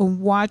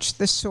watch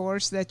the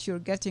source that you're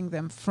getting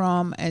them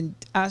from and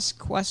ask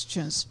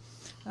questions.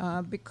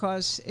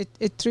 Because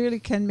it really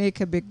can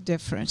make a big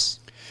difference.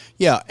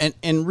 Yeah,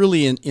 and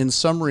really in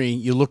summary,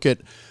 you look at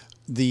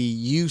the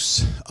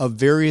use of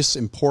various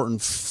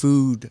important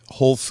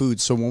whole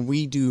foods. So when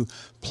we do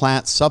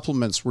plant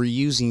supplements, we're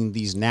using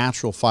these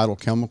natural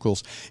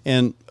phytochemicals.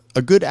 And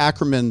a good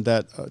acronym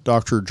that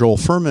Dr. Joel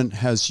Fuhrman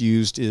has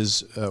used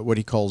is what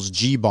he calls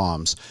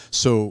G-BOMBs.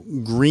 So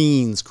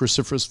greens,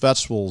 cruciferous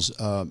vegetables,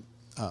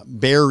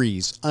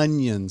 berries,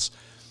 onions,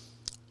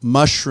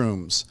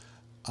 mushrooms,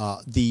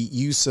 the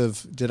use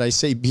of, did I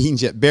say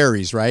beans yet?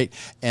 Berries, right?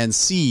 And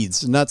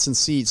seeds, nuts and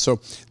seeds. So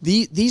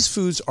these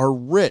foods are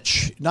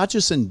rich, not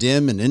just in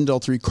DIM and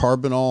indole-3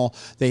 carbinol,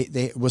 they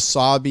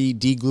wasabi,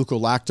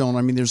 D-glucolactone.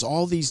 I mean, there's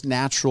all these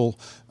natural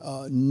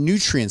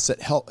nutrients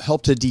that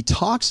help to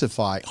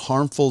detoxify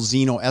harmful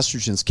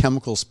xenoestrogens,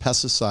 chemicals,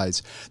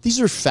 pesticides. These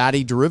are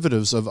fatty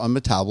derivatives of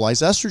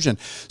unmetabolized estrogen.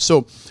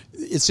 So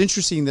it's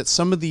interesting that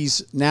some of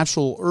these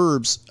natural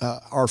herbs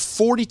are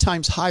 40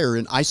 times higher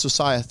in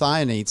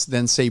isocyanates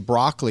than, say,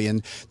 broccoli,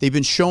 and they've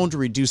been shown to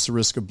reduce the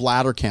risk of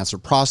bladder cancer,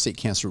 prostate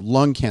cancer,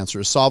 lung cancer,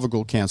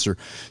 esophageal cancer.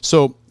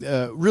 So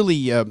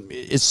really,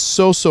 it's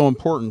so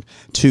important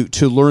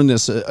to learn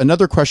this.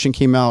 Another question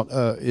came out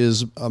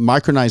is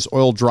micronized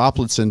oil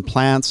droplets in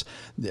plants.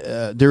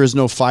 There is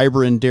no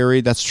fiber in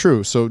dairy. That's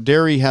true. So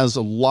dairy has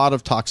a lot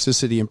of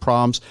toxicity and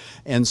problems,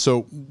 and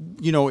so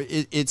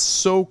it's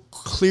so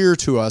clear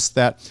to us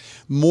that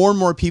more and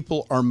more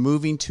people are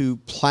moving to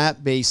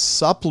plant-based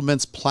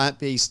supplements,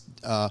 plant-based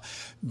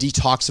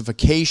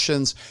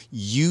detoxifications,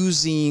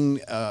 using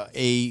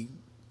a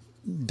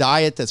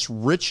diet that's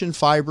rich in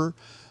fiber.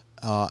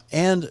 But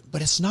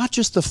it's not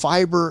just the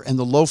fiber and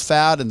the low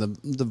fat and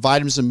the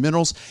vitamins and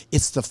minerals,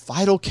 it's the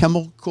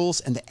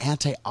phytochemicals and the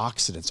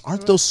antioxidants.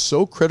 Aren't those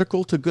so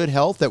critical to good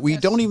health that we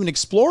don't even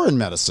explore in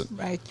medicine?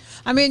 Right.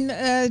 I mean,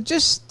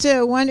 just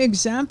one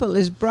example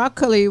is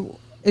broccoli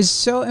is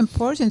so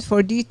important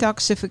for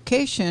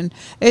detoxification.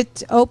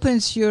 It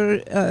opens your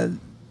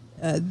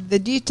the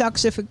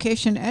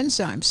detoxification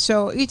enzymes.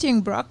 So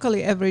eating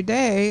broccoli every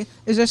day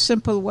is a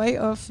simple way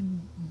of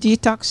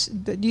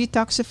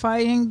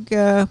detoxifying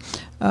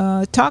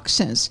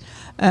toxins,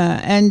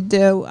 and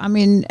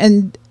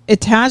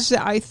it has the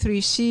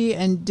I3C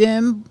and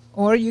DIM,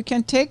 or you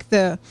can take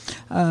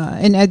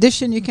in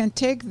addition, you can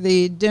take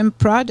the DIM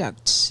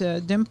products.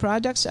 DIM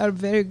products are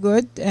very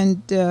good,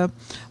 and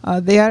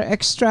they are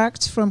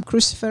extracts from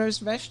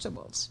cruciferous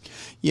vegetables.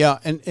 Yeah,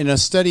 and in a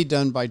study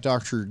done by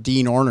Dr.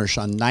 Dean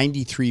Ornish on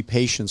 93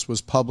 patients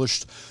was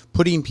published,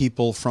 putting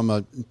people from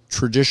a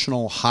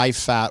traditional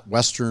high-fat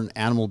Western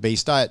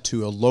animal-based diet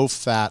to a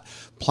low-fat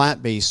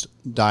plant-based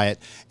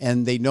diet,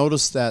 and they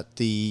noticed that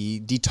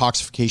the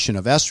detoxification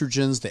of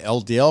estrogens, the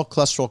LDL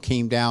cholesterol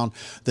came down,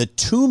 the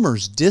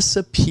tumors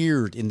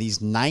disappeared in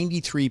these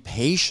 93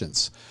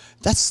 patients.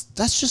 That's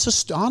just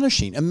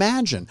astonishing.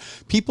 Imagine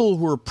people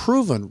who are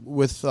proven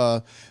with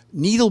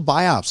needle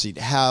biopsy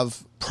to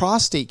have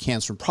prostate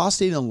cancer,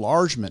 prostate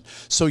enlargement.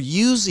 So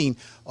using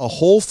a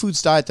whole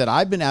foods diet that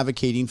I've been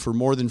advocating for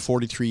more than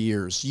 43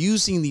 years,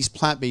 using these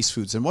plant-based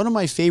foods. And one of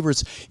my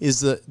favorites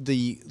is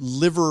the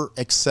Liver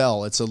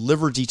Excel. It's a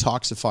liver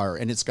detoxifier,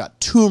 and it's got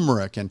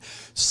turmeric and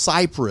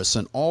cypress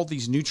and all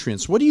these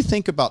nutrients. What do you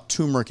think about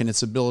turmeric and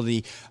its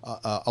ability,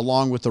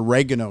 along with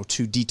oregano,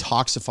 to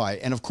detoxify?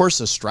 And of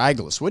course,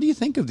 astragalus. What do you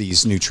think of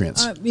these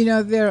nutrients?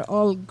 They're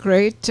all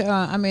great. They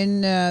are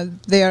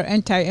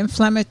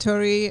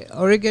anti-inflammatory.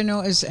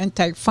 Oregano as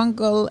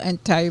antifungal,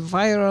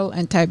 antiviral,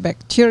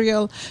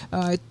 antibacterial.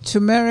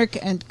 Turmeric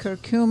and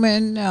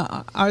curcumin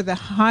are the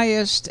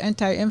highest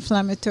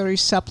anti-inflammatory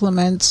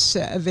supplements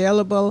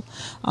available.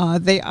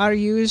 They are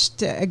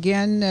used,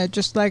 again,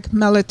 just like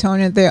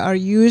melatonin, they are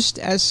used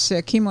as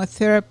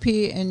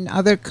chemotherapy in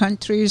other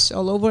countries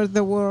all over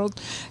the world,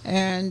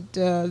 and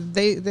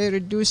they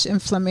reduce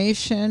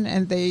inflammation,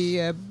 and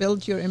they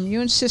build your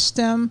immune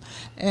system,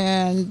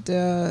 and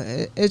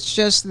it's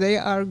just they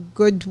are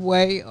good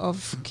way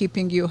of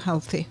keeping you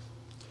healthy.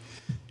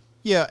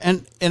 Yeah,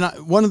 and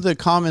one of the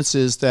comments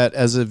is that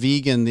as a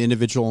vegan, the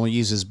individual only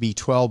uses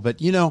B12, but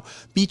you know,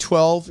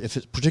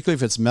 B12, particularly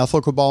if it's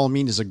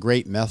methylcobalamin, is a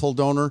great methyl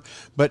donor.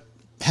 But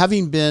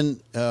having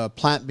been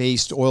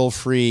plant-based,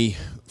 oil-free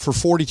for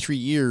 43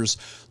 years,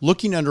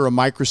 looking under a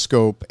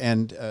microscope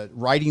and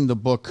writing the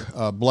book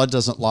Blood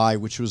Doesn't Lie,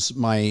 which was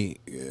my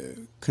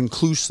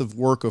conclusive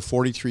work of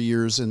 43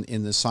 years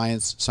in the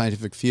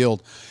scientific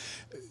field,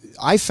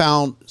 I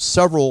found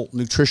several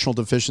nutritional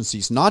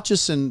deficiencies, not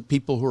just in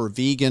people who are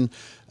vegan,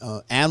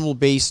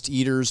 animal-based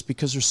eaters,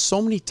 because there's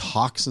so many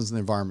toxins in the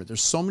environment.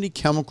 There's so many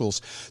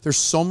chemicals. There's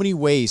so many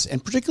ways.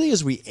 And particularly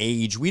as we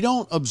age, we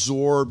don't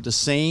absorb the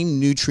same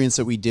nutrients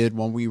that we did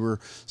when we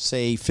were,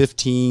 say,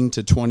 15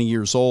 to 20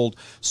 years old.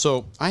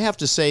 So I have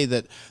to say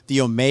that the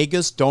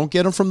omegas, don't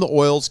get them from the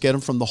oils, get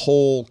them from the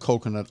whole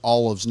coconut,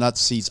 olives,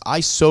 nuts, seeds. I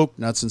soak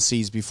nuts and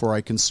seeds before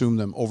I consume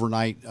them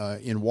overnight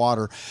in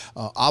water.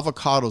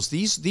 Avocados,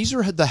 these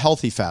are the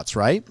healthy fats,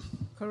 right?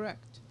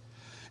 Correct.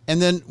 And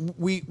then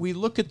we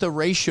look at the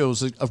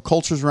ratios of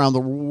cultures around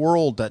the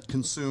world that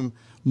consume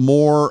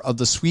more of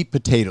the sweet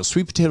potatoes.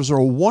 Sweet potatoes are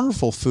a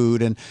wonderful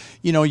food. And,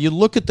 you know, you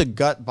look at the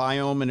gut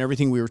biome and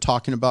everything we were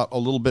talking about a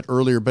little bit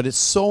earlier, but it's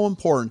so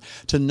important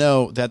to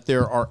know that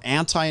there are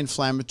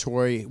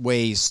anti-inflammatory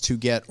ways to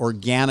get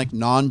organic,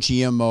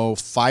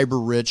 non-GMO,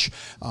 fiber-rich.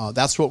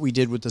 That's what we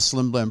did with the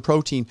Slim Blend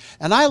protein.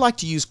 And I like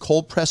to use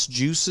cold-pressed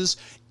juices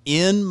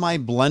in my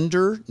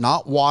blender,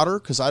 not water,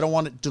 because I don't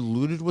want it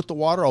diluted with the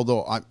water,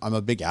 although I'm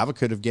a big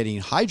advocate of getting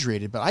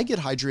hydrated, but I get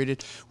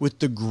hydrated with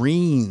the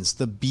greens,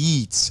 the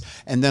beets,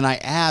 and then I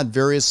add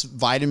various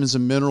vitamins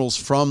and minerals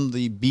from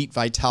the Beet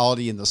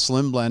Vitality and the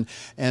Slim Blend.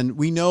 And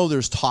we know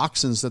there's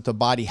toxins that the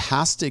body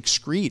has to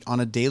excrete on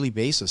a daily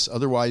basis.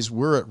 Otherwise,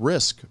 we're at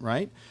risk,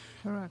 right?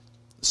 Correct.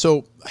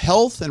 So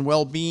health and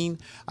well-being,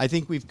 I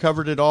think we've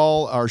covered it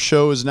all. Our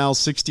show is now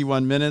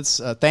 61 minutes.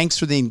 Thanks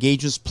for the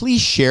engagements.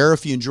 Please share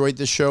if you enjoyed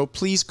this show.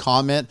 Please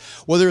comment,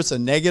 whether it's a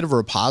negative or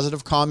a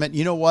positive comment.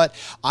 You know what?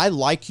 I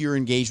like your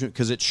engagement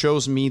because it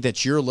shows me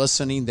that you're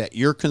listening, that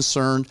you're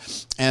concerned.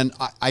 And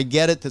I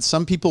get it that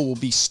some people will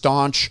be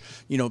staunch,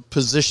 you know,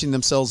 positioning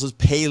themselves as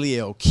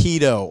paleo,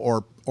 keto,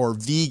 or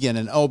vegan,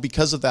 and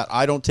because of that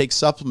I don't take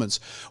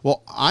supplements.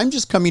 Well, I'm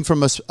just coming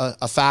from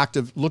a fact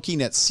of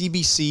looking at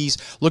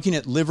CBCs, looking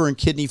at liver and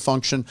kidney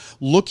function,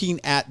 looking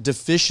at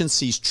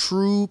deficiencies,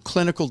 true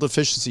clinical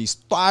deficiencies,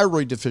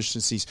 thyroid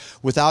deficiencies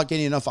without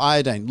getting enough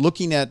iodine,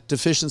 looking at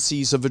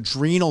deficiencies of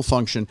adrenal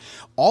function.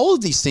 All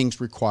of these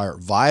things require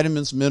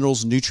vitamins,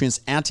 minerals, nutrients,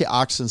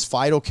 antioxidants,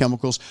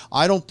 phytochemicals.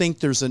 I don't think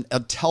there's an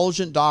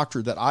intelligent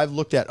doctor that I've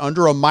looked at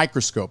under a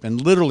microscope,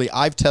 and literally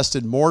I've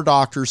tested more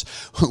doctors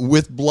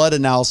with blood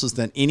analysis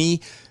than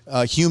any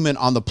human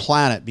on the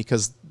planet,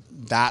 because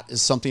that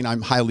is something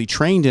I'm highly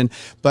trained in.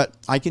 But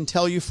I can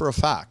tell you for a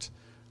fact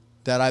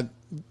that I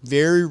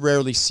very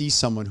rarely see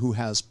someone who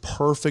has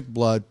perfect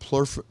blood,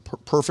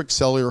 perfect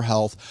cellular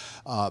health,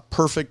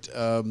 perfect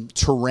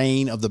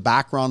terrain of the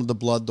background of the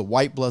blood, the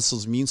white blood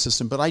cells, immune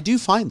system, but I do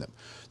find them.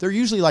 They're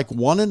usually like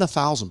 1 in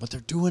 1,000, but they're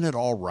doing it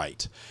all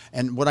right.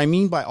 And what I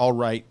mean by all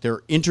right,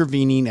 they're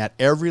intervening at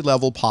every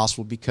level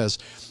possible, because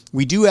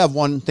we do have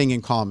one thing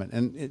in common.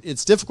 And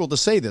it's difficult to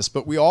say this,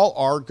 but we all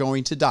are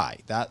going to die.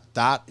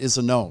 That is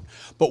a known.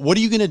 But what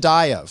are you going to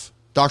die of?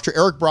 Dr.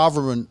 Eric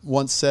Braverman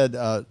once said,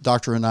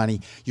 Dr.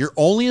 Hanani, you're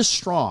only as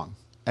strong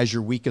as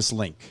your weakest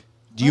link.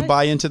 Do you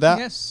buy into that?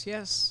 Yes,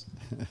 yes.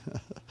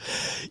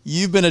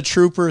 You've been a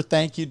trooper.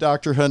 Thank you,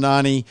 Dr.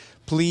 Hanani.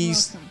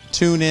 Please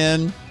tune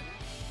in.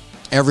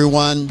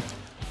 Everyone,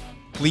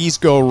 please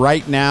go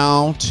right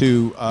now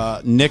to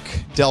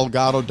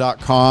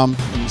nickdelgado.com.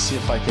 Let me see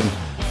if I can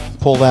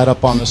pull that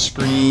up on the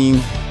screen.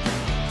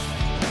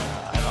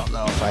 I don't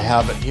know if I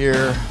have it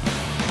here.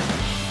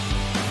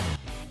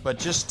 But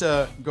just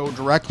go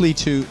directly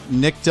to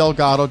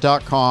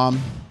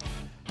nickdelgado.com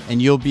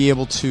and you'll be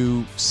able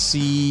to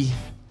see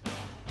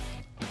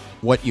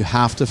what you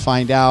have to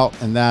find out,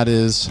 and that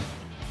is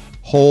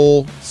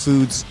whole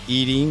foods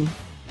eating,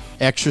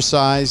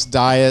 exercise,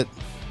 diet,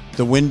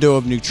 the window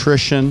of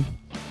nutrition.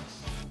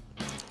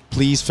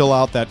 Please fill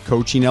out that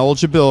coaching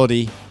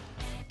eligibility,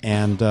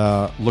 and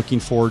looking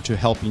forward to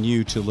helping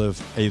you to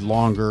live a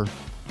longer,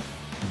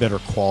 better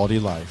quality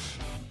life.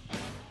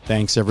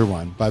 Thanks,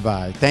 everyone.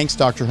 Bye-bye. Thanks,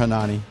 Dr.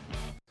 Hanani.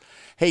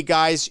 Hey,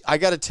 guys, I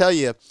got to tell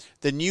you,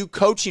 the new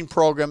coaching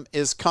program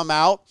is come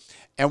out,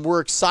 and we're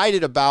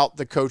excited about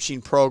the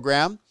coaching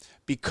program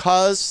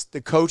because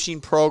the coaching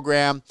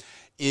program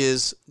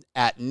is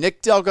at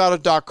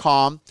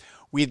nickdelgado.com.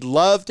 We'd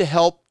love to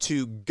help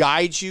to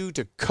guide you,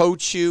 to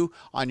coach you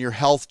on your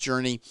health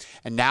journey.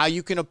 And now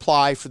you can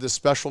apply for the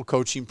special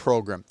coaching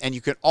program. And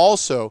you can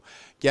also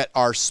get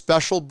our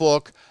special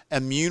book,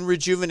 Immune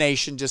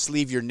Rejuvenation. Just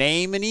leave your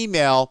name and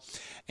email,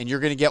 and you're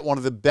going to get one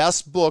of the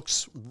best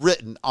books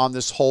written on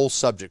this whole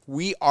subject.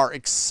 We are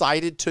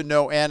excited to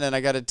no end, and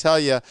I got to tell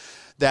you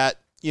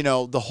that, you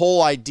know, the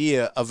whole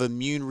idea of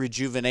immune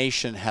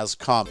rejuvenation has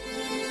come.